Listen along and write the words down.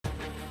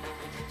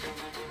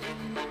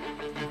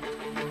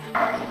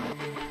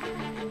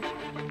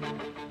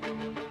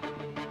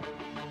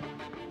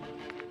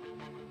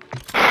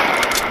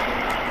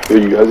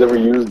Hey, you guys ever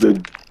use the,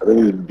 I think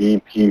it's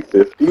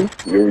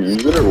BP-50? You ever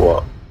use it or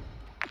what?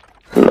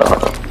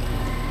 Nah.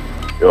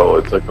 Yo,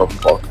 it's like a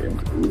fucking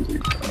Uzi.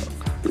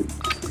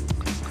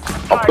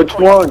 I'll put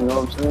you on, you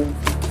know what I'm saying?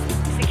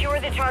 Secure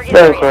the target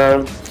Thanks, area.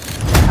 man.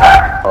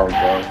 Oh,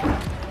 God.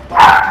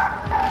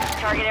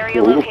 Target area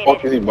Yo, who the located.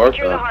 fuck is he marked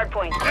Secure the on? hard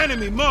point.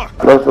 Enemy mark.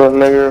 That's that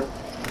nigga.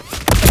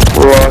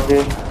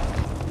 Rocky.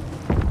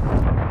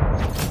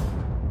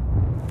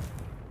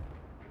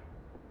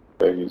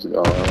 Okay, he's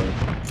gone.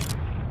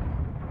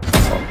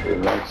 On to the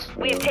next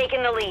We have one.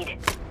 taken the lead.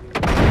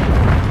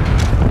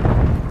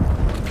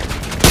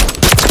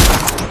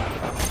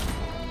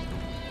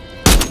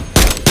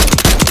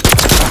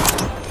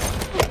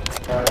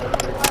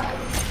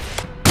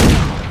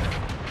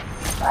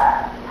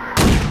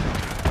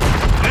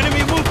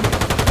 Enemy movement.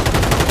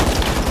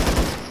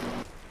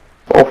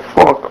 Oh,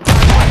 fuck.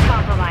 Hardpoint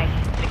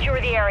compromised.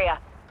 Secure the area.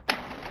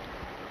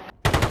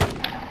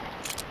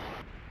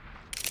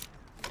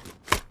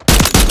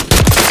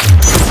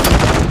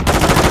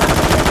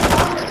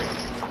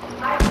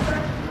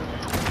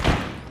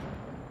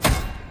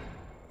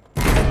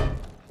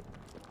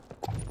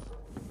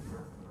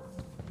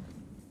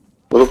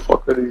 Where the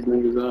fuck are these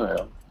niggas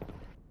at?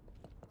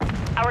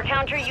 Our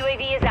counter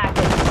UAV is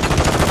active.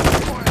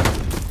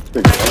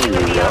 Big Friendly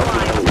enemy, UAV yeah.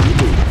 online.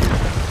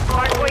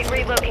 Hardpoint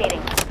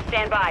relocating.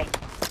 Stand by.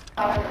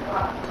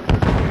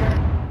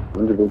 I'm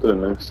gonna go to the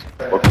next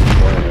fucking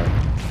point, man.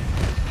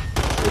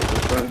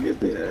 Just trying to get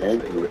there.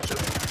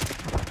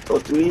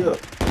 Talk to me up.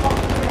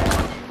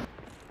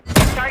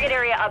 Target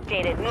area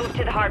updated. Move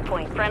to the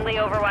hardpoint. Friendly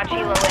Overwatch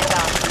helo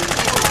inbound.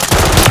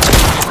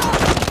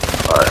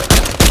 Alright.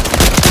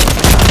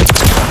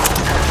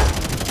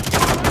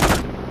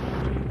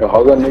 Yo,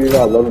 how's that nigga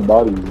got 11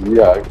 bodies?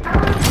 Yeah.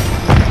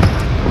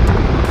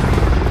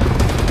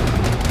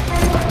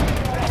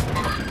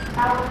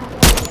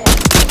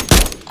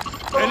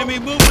 Enemy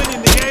movement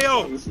in the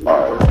AO.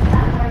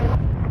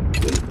 Alright.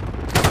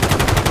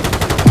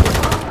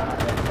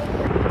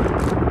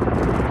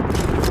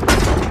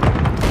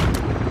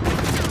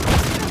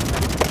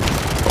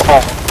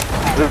 Oh.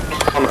 This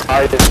is on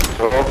ice.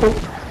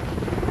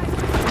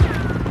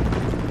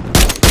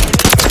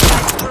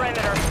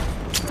 Perimeter.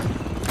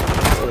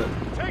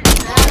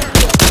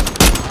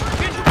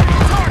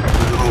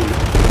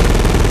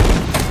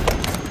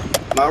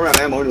 Not around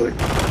ammo anyway.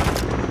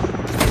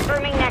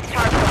 Confirming next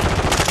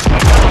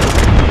hardpoint.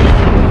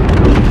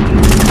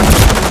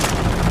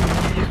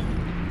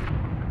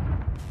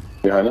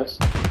 Behind us?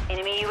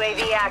 Enemy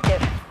UAV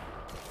active.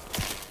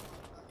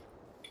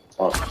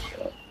 Oh,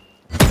 shit.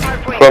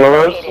 Hardpoint Front of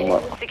us?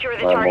 located. Secure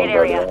the I'm target on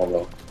area. better,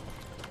 hold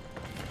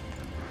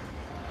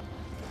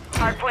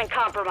Hardpoint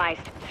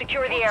compromised.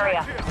 Secure the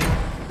area.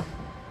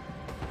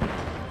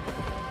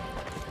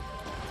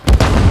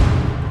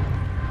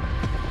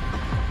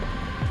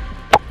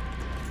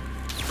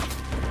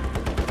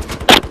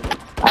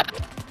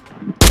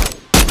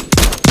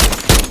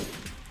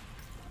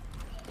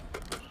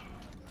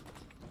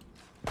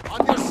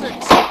 On your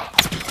six.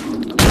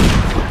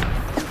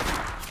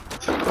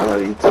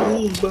 Body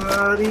to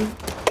body,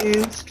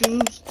 skin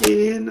to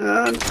skin.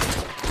 I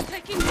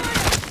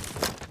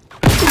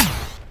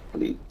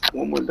need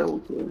one more double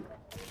kill.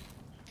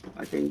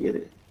 I can't get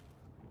it.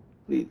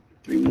 Need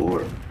 3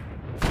 more.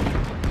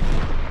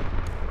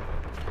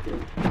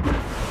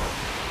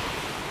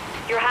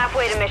 You're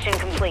halfway to mission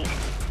complete.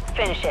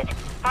 Finish it.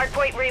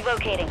 Hardpoint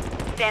relocating.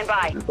 Stand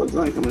by. The fuck's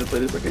not coming to play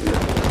this? I can't get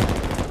it.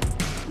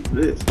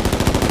 This.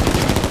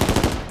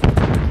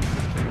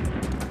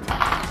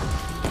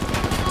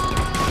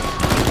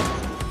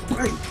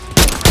 Right.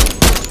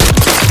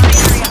 Target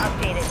area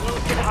updated.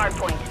 Move to the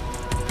hardpoint.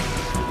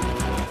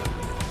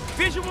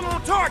 Visual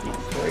on target.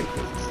 Right.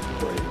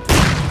 Right.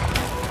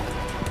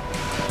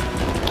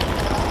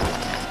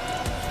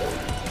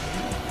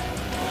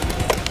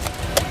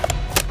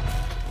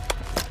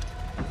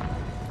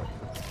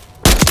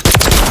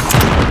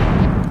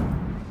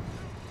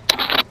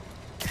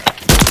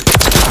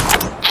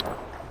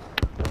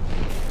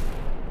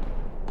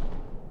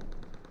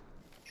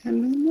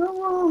 And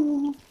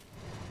no.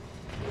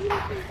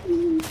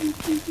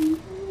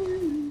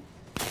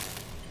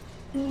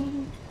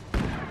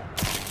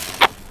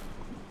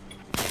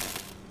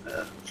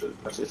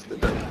 That's just the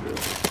double kill.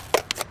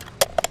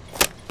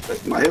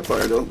 That's my hip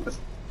fire though.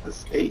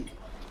 That's 8.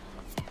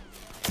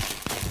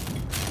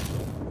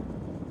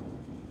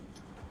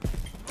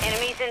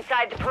 Enemies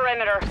inside the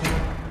perimeter.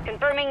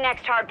 Confirming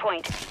next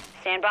hardpoint.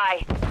 Stand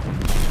by.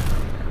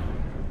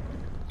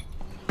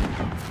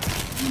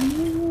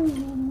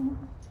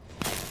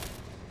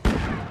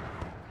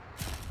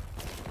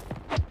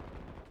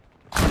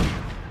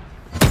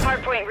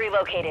 Hardpoint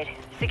relocated.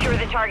 Secure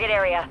the target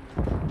area.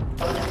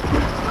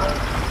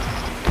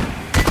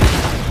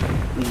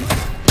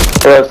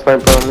 Yeah,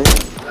 sniper on me.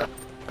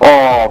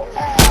 Oh,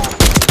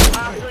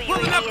 Hostile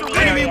Pulling up UAV in the the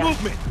enemy area.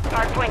 movement.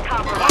 Hardpoint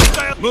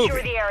compromised. Move Secure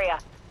it. the area.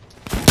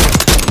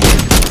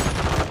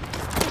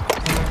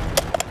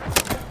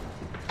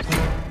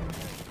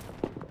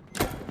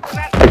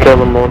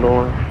 kill him more,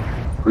 don't worry.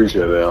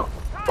 Appreciate it, yeah.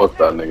 Fuck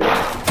that nigga.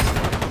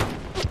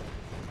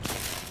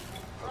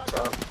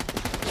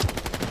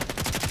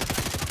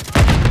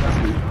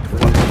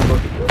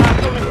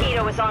 Hostile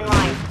Mosquito is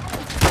online.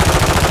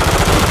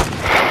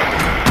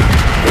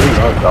 You're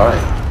not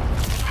dying.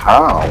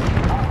 How?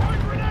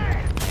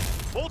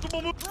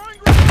 Multiple move. Throwing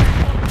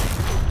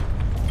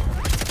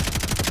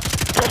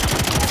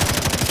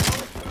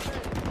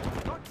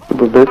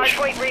Stupid bitch.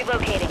 Hardpoint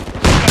relocating.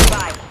 Stand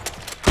by.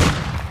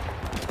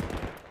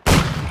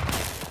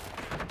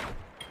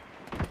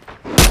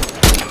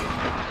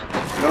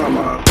 Come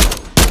on.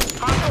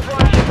 Hostiles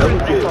launching Double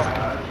cruise kill. missile.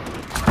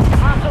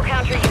 Hostile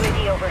counter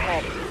UAV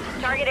overhead.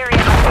 Target area.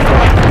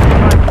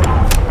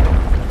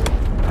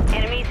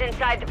 Enemies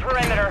inside the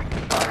perimeter.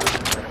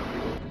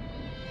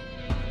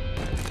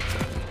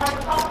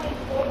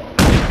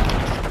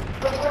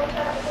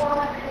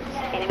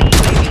 Enemy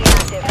UAV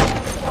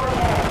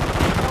active.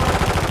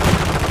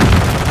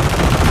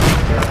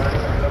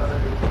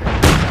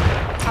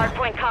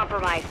 Hardpoint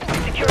compromised.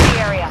 Secure the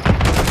area.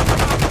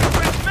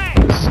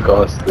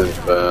 Disgusted,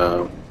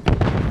 fam.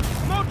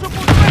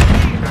 multiple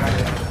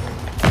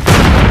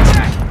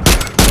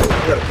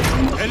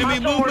enemy Hostile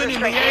movement mortar in the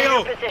strike in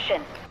AO. your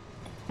position.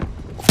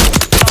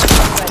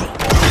 Ready.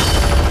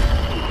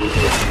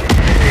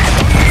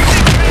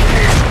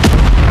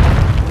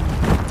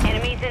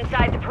 Enemies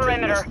inside the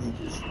perimeter.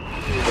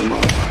 Come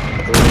on.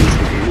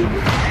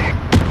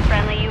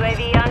 Friendly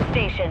UAV on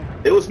station.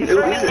 It was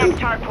Confirming easy. next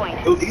hard point.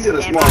 It was easier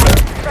than Stand small by. map.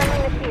 Friendly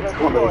mosquito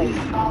Small map was deployed.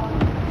 easy.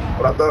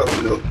 But I thought,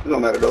 you know, it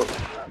don't matter though.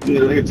 You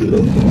need a layer two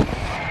though.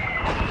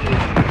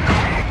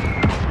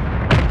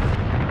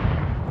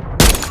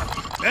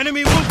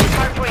 Enemy movement.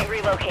 Hardpoint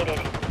relocated.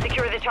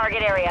 Secure the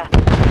target area.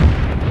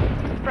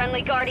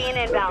 Friendly Guardian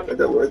inbound.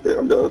 That right there.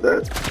 I'm done with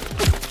that.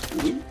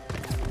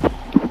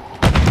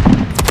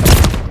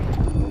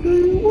 Do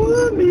you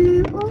want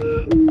me?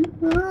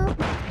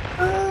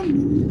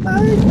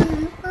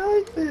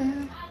 Like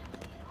that.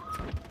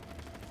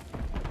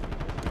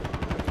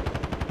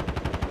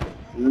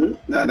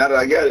 Now that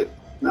I got it,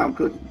 now I'm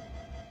cooking.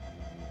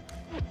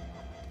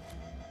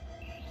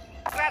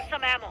 Grab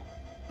some ammo.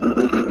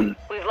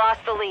 We've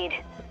lost the lead.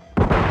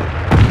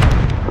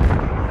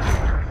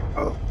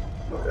 Oh,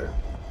 okay.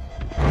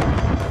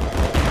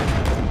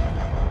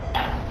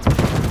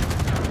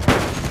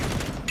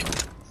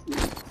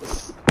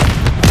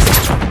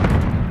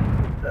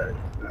 Alright,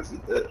 I see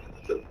that.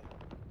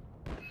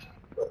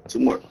 Two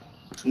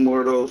more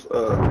of those.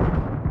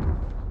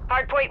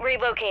 Hardpoint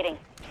relocating.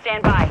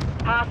 Stand by.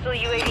 Hostile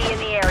UAV in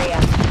the area.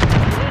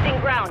 Losing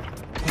ground.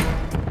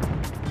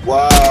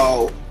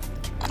 Wow.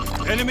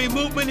 Enemy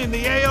movement in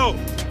the AO.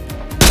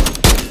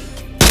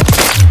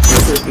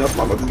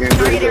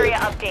 Target area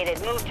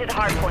updated. Move to the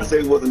I hardpoint.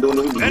 said he wasn't doing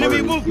it.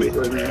 Enemy movement.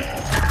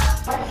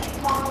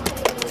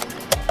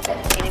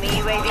 Enemy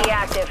UAV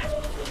active.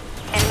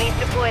 Enemies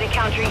deployed a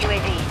counter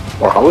UAV.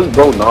 Well, how is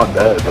bro not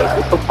dead? Like,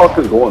 what the fuck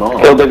is going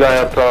on? Killed the guy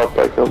up top.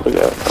 I killed the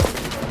guy up top.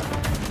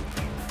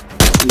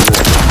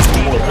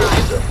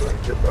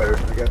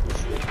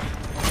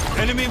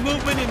 Enemy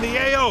movement in the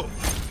AO.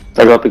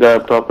 I got the guy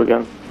up top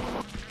again.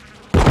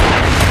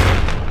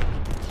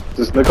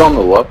 This nigga on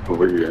the left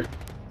over here.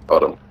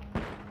 Got him.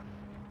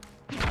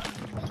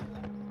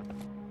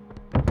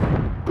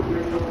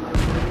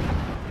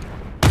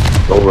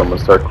 It's over, I'm gonna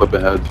start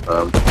clipping heads,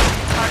 fam.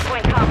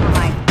 Hardpoint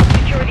compromised.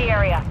 Secure the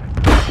area.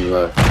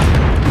 Yeah.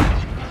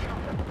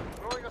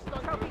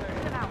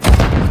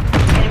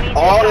 Enemies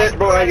All inside that, the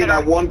bro, I get perimeter.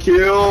 that one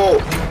kill.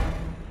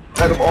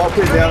 Had them all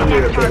pinned down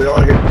here, so they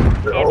all hit.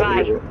 They're all Stand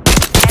by. here.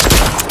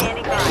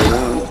 Enemy standing by.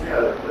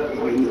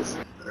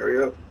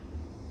 Hurry up.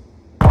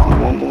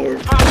 One more.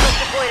 Hostiles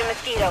deployed a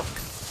mosquito.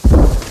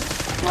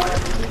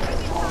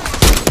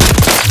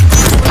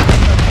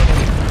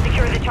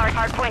 Secure the target.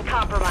 Hardpoint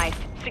compromised.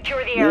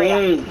 Secure the area.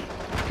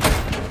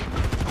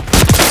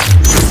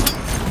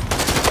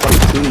 Probably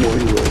two more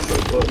heroes so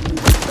far.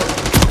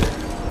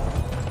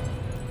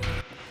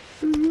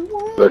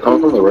 They're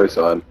coming from the right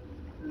side.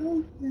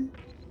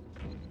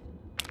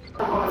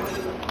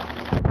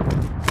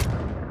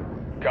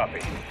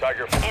 Copy.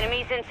 Tiger.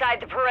 Enemies inside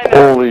the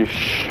perimeter. Holy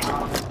sh!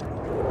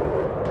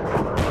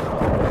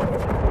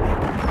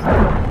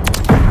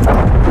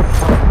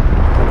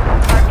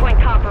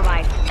 Hardpoint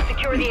compromised.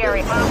 Secure the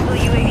area. Hostile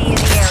UAV in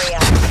the area.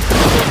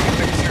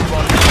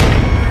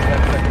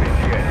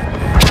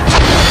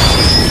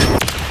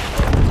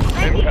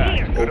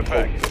 Impact. Good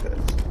effect.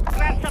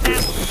 Grab some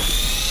ammo.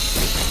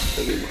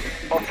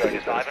 Hostile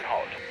is live and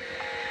hot.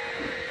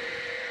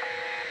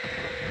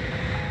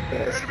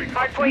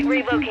 Hardpoint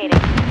relocating.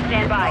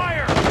 Stand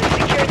by.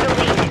 We've secured the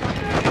lead.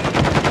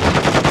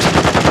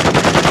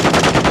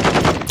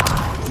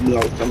 No, I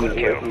was coming that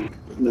way.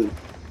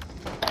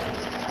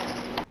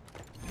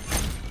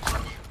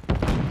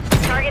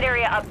 Target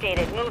area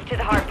updated. Move to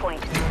the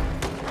hardpoint.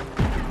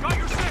 Got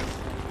your six.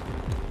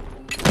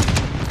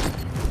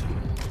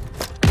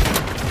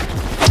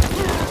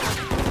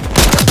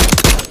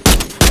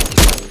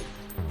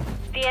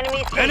 The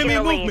enemy's taking Enemy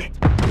the lead. movement.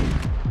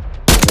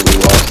 We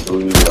lost the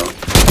lead, though.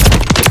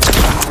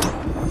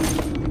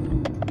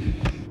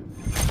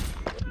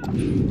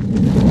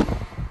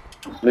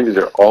 niggas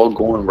are all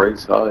going right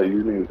side.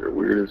 You niggas are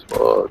weird as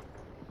fuck.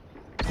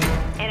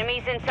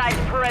 Enemies inside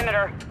the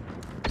perimeter.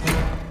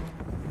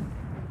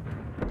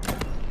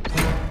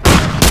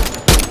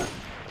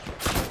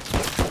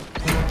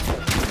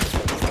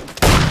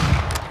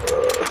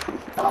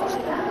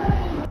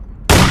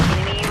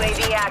 Enemy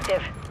UAV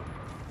active.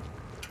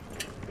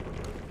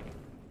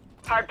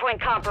 Hardpoint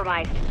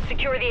compromised.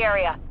 Secure the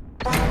area.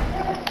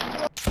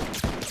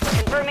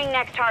 Confirming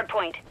next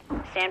hardpoint.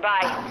 Stand by.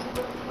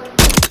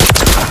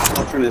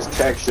 I'm turning this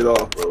tack shit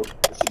off, bro.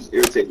 She's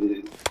irritating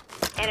me.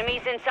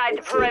 Enemies inside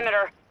the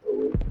perimeter.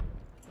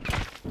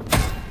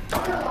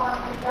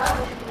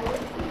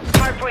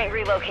 Hardpoint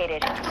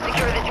relocated.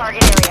 Secure the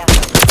target area.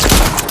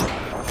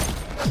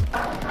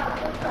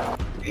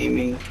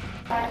 Aiming.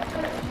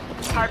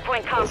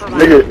 Hardpoint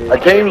compromised. Nigga, I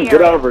can't even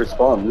get out of her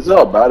spawn. This is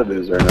how bad it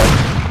is right now.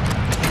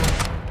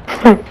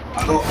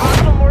 I don't.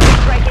 Hostile mortar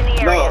strike in the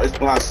area. No, it's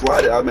when I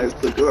slide it, I make it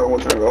click good. I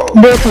want to turn it off.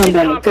 Go come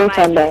back, go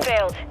come back.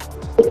 Failed.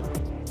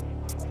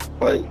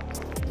 Like,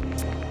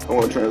 I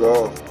want to turn it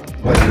off.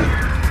 Like,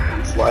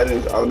 I'm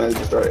sliding, I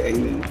automatically start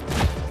aiming.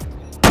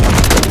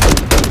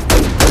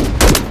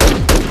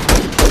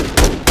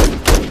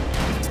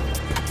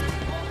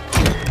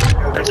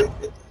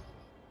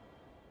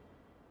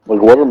 Like,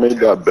 whoever made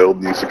that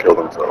build needs to kill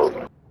themselves.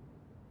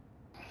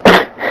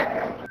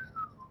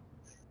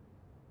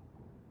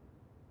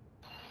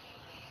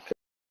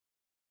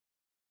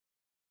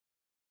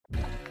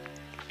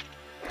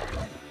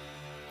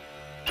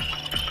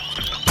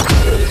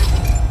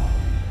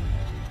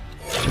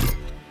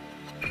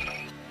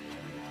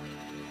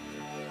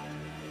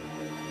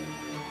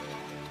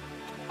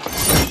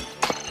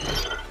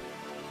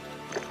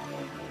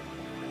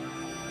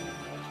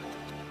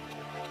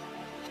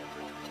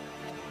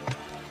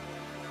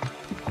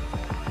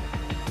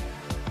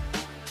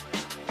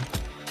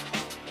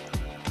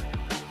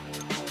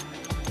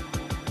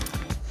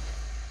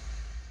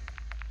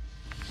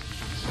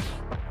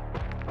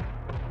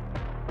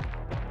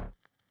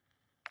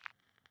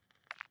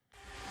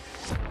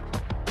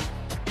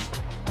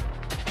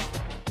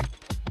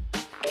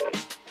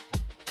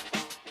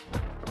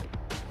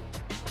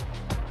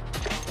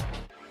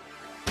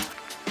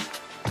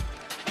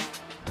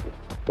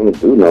 Don't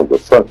do nothing but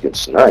fucking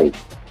snipe.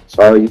 That's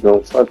all you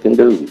gonna fucking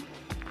do.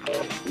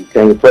 You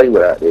can't play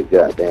without that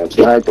goddamn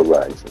sniper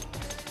rifle.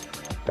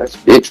 That's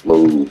bitch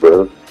move,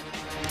 bro.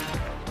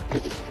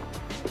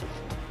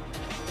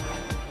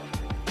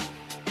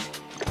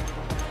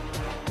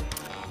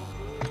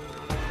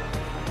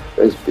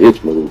 That's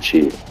bitch move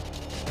shit.